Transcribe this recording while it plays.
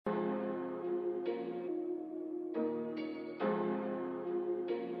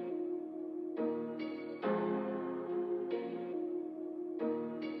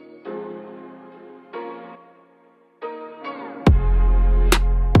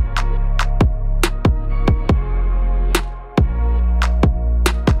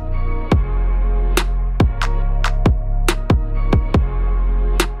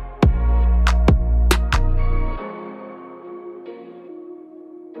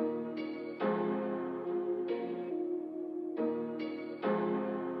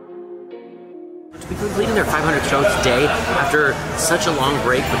completing their 500th show today after such a long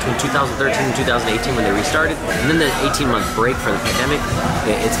break between 2013 and 2018 when they restarted, and then the 18-month break for the pandemic.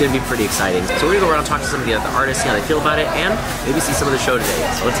 It's going to be pretty exciting. So we're going to go around and talk to some of the other artists, see how they feel about it, and maybe see some of the show today.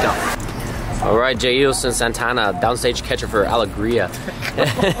 So let's go. All right, Jailson Santana, downstage catcher for Alegria.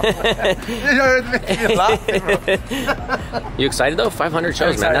 You excited though? 500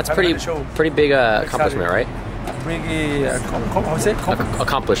 shows, man. That's pretty big accomplishment, right?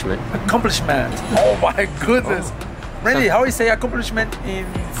 Accomplishment. Accomplishment. Oh my goodness. Randy, how do you say accomplishment in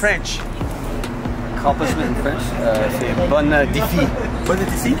French? Accomplishment in French? Bon défi. Bon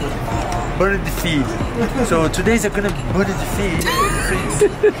défi? Bon défi. So today's gonna be bon défi.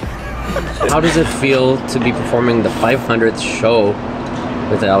 How does it feel to be performing the 500th show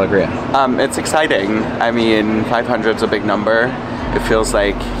with Alegria? It's exciting. I mean, 500 is a big number. It feels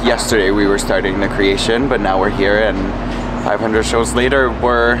like yesterday we were starting the creation, but now we're here and 500 shows later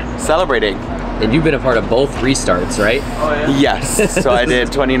we're celebrating. And you've been a part of both restarts, right? Oh, yeah. Yes. So I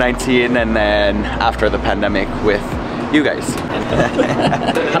did 2019 and then after the pandemic with you guys.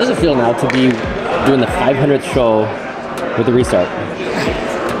 How does it feel now to be doing the 500th show with the restart?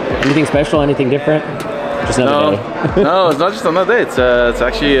 Anything special? Anything different? Just another day. No, it's not just another day. It's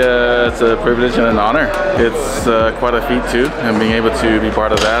actually it's a privilege and an honor. It's quite a feat too, and being able to be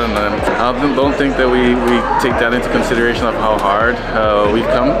part of that. And I don't think that we take that into consideration of how hard we've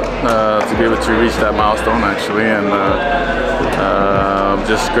come to be able to reach that milestone actually. And I'm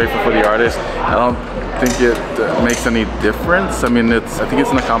just grateful for the artist. I don't think it makes any difference. I mean, I think it's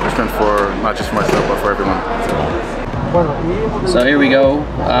an accomplishment for not just for myself, but for everyone. So here we go,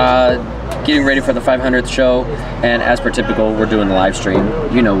 getting ready for the 500th show, and as per typical, we're doing the live stream.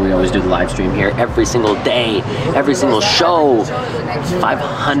 You know we always do the live stream here every single day, every single show.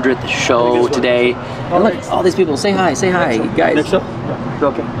 500th show today. And look, all these people, say hi, guys. Next up?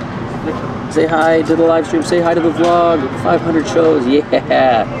 Okay. Say hi to the live stream, say hi to the vlog, 500 shows,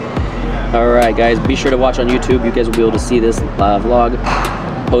 yeah. Alright guys, be sure to watch on YouTube. You guys will be able to see this vlog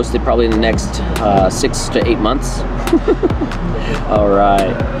posted probably in the next 6 to 8 months.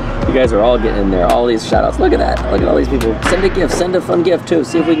 Alright, you guys are all getting in there, all these shout outs. Look at that, look at all these people. Send a gift, send a fun gift too.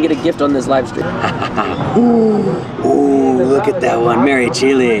 See if we can get a gift on this live stream. Ooh, look at that one, Mary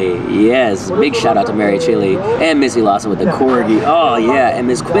Chile. Yes, big shout out to Mary Chile. And Missy Lawson with the corgi. Oh yeah, and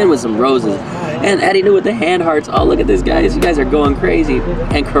Miss Quinn with some roses. And Eddie New with the hand hearts. Oh, look at this, guys. You guys are going crazy.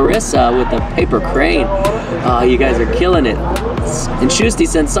 And Carissa with the paper crane. Oh, you guys are killing it. And Shusty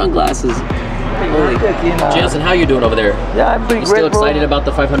sent sunglasses. Holy. Jailson, how you doing over there? Yeah, I'm pretty great, still excited about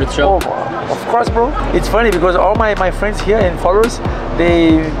the 500th show? Oh, of course, bro. It's funny because all my friends here and followers,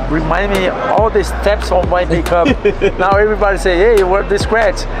 they remind me all the steps on my makeup. Now everybody say, hey, what the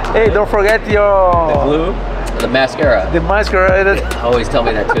scratch? Hey, don't forget your... The glue? The mascara. The mascara. Always tell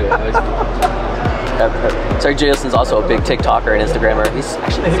me that too. Sorry, Jailson's also a big TikToker and Instagrammer. He's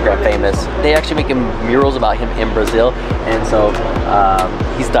actually Instagram famous. They actually make murals about him in Brazil, and so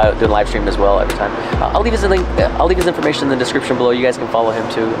he's doing live stream as well every time. I'll leave his link. I'll leave his information in the description below. You guys can follow him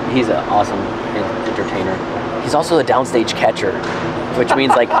too. He's an awesome entertainer. He's also a downstage catcher, which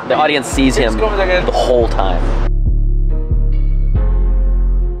means like the audience sees him the whole time.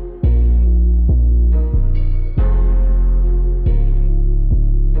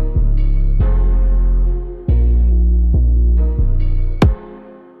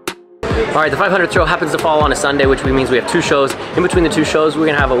 All right, the 500th show happens to fall on a Sunday, which means we have 2 shows. In between the 2 shows, we're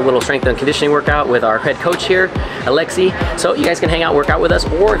gonna have a little strength and conditioning workout with our head coach here, Alexi. So you guys can hang out, work out with us,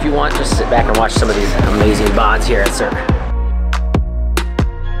 or if you want, just sit back and watch some of these amazing bods here at Cirque.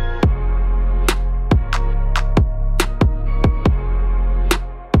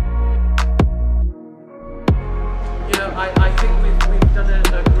 You know, I think we've done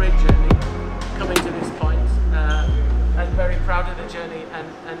a great journey coming to this point. I'm very proud of the journey and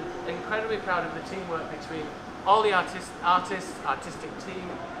incredibly proud of the teamwork between all the artists, artistic team,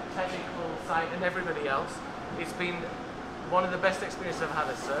 technical side, and everybody else. It's been one of the best experiences I've had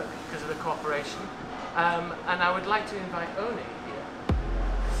at Cirque because of the cooperation. And I would like to invite Oni here,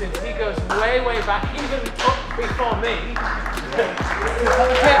 since he goes way, way back, even up before me.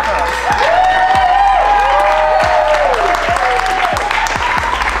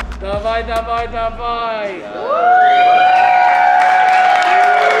 Dawaj, dawaj, dawaj!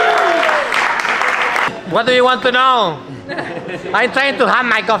 What do you want to know? I'm trying to have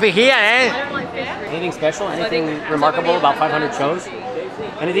my coffee here, eh? Anything special? Anything remarkable about 500 shows?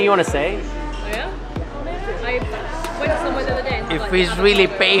 Anything you want to say? Yeah? I went somewhere the other day. It feels really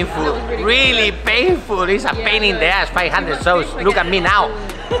painful. Really painful. It's a pain in the ass. 500 shows. Look at me now.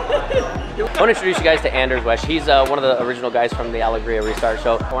 I want to introduce you guys to Anders Wesh. He's one of the original guys from the Alegria Restart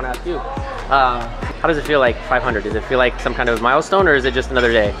show. I want to ask you, How does it feel like 500? Does it feel like some kind of milestone, or is it just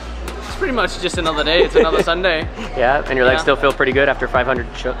another day? It's pretty much just another day. It's another Sunday. Yeah, and your legs still feel pretty good after 500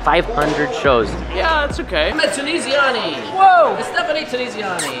 shows. Yeah, it's okay. Met Tunisiani. Whoa! It's Stephanie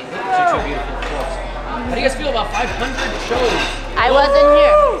Tunisiani. Two beautiful folks. How do you guys feel about 500 shows? I wasn't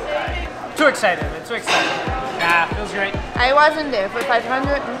here. Too excited, man. Too excited. Nah, feels great. I wasn't there for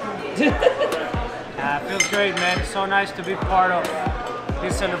 500. Feels great, man. It's so nice to be part of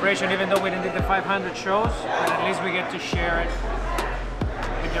this celebration, even though we didn't do the 500 shows, but at least we get to share it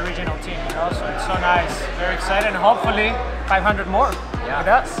with the original team, you know? So it's so nice. Very excited, and hopefully 500 more with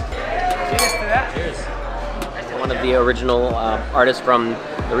us. Cheers to that. Cheers. One of the original artists from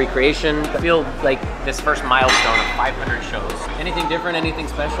the recreation. I feel like this first milestone of 500 shows. Anything different? Anything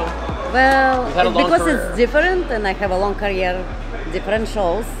special? Well, because career. it's different, and I have a long career, different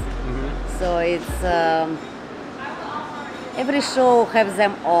shows. So it's every show has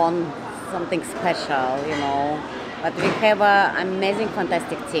them on something special, you know. But we have an amazing,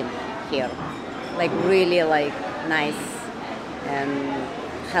 fantastic team here, like really like nice and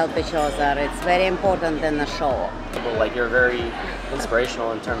help each other. It's very important in a show. Like you're very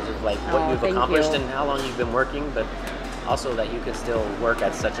inspirational in terms of like what you've accomplished and how long you've been working, but also that you can still work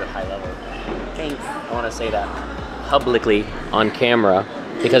at such a high level. Thanks. I want to say that publicly on camera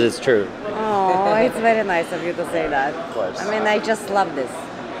because it's true. Oh, it's very nice of you to say that. Of course. I mean, I just love this.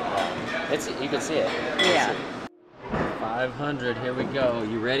 You can see it. Yeah. 500, here we go.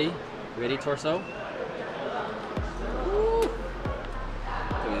 You ready? Ready, torso? Woo. Look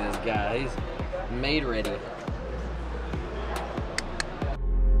at this, guys. Made ready.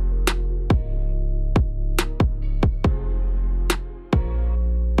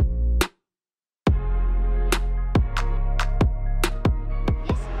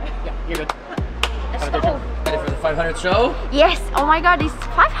 You're good. Let's go. Ready for the 500 show? Yes. Oh my God, it's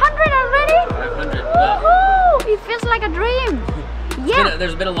 500 already? 500. Woohoo! It feels like a dream. Yeah.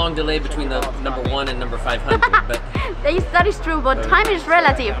 There's been a long delay between the number 1 and number 500, but that is true, but time is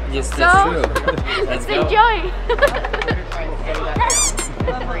relative. yes, So, that's true. let's go. enjoy.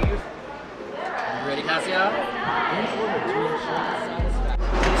 You ready, Cassia?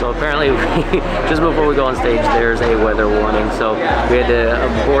 So apparently, just before we go on stage, there's a weather warning. So we had to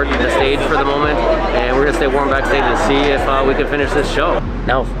board the stage for the moment, and we're gonna stay warm backstage and see if we can finish this show.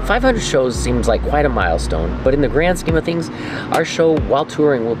 Now, 500 shows seems like quite a milestone, but in the grand scheme of things, our show, while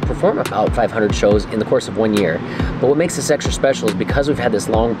touring, will perform about 500 shows in the course of 1 year. But what makes this extra special is because we've had this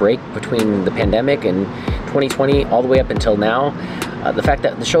long break between the pandemic and 2020 all the way up until now, the fact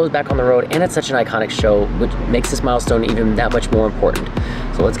that the show is back on the road and it's such an iconic show, which makes this milestone even that much more important.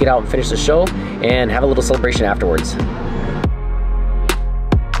 So let's get out and finish the show and have a little celebration afterwards.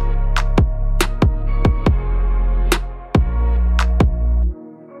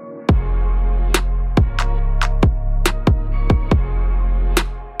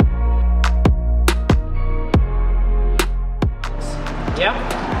 Yeah.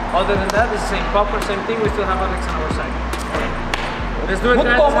 Other than that, it's the same popper, same thing. We still have Alex on our side. Let's do it,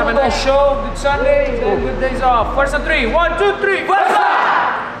 guys. Let's have a nice show. Good Sunday, good days off. Fuerza 3. 1, 2, 3. Fuerza!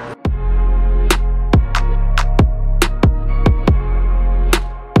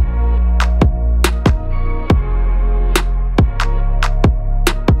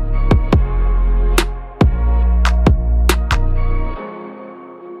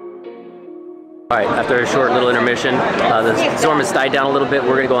 All right, after a short little intermission, the storm has died down a little bit.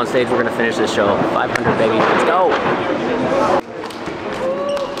 We're gonna go on stage. We're gonna finish this show. 500, baby. Let's go.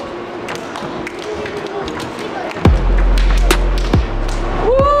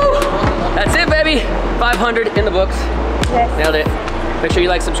 Woo! That's it, baby. 500 in the books. Yes. Nailed it. Make sure you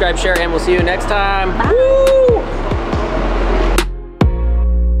like, subscribe, share, and we'll see you next time. Bye.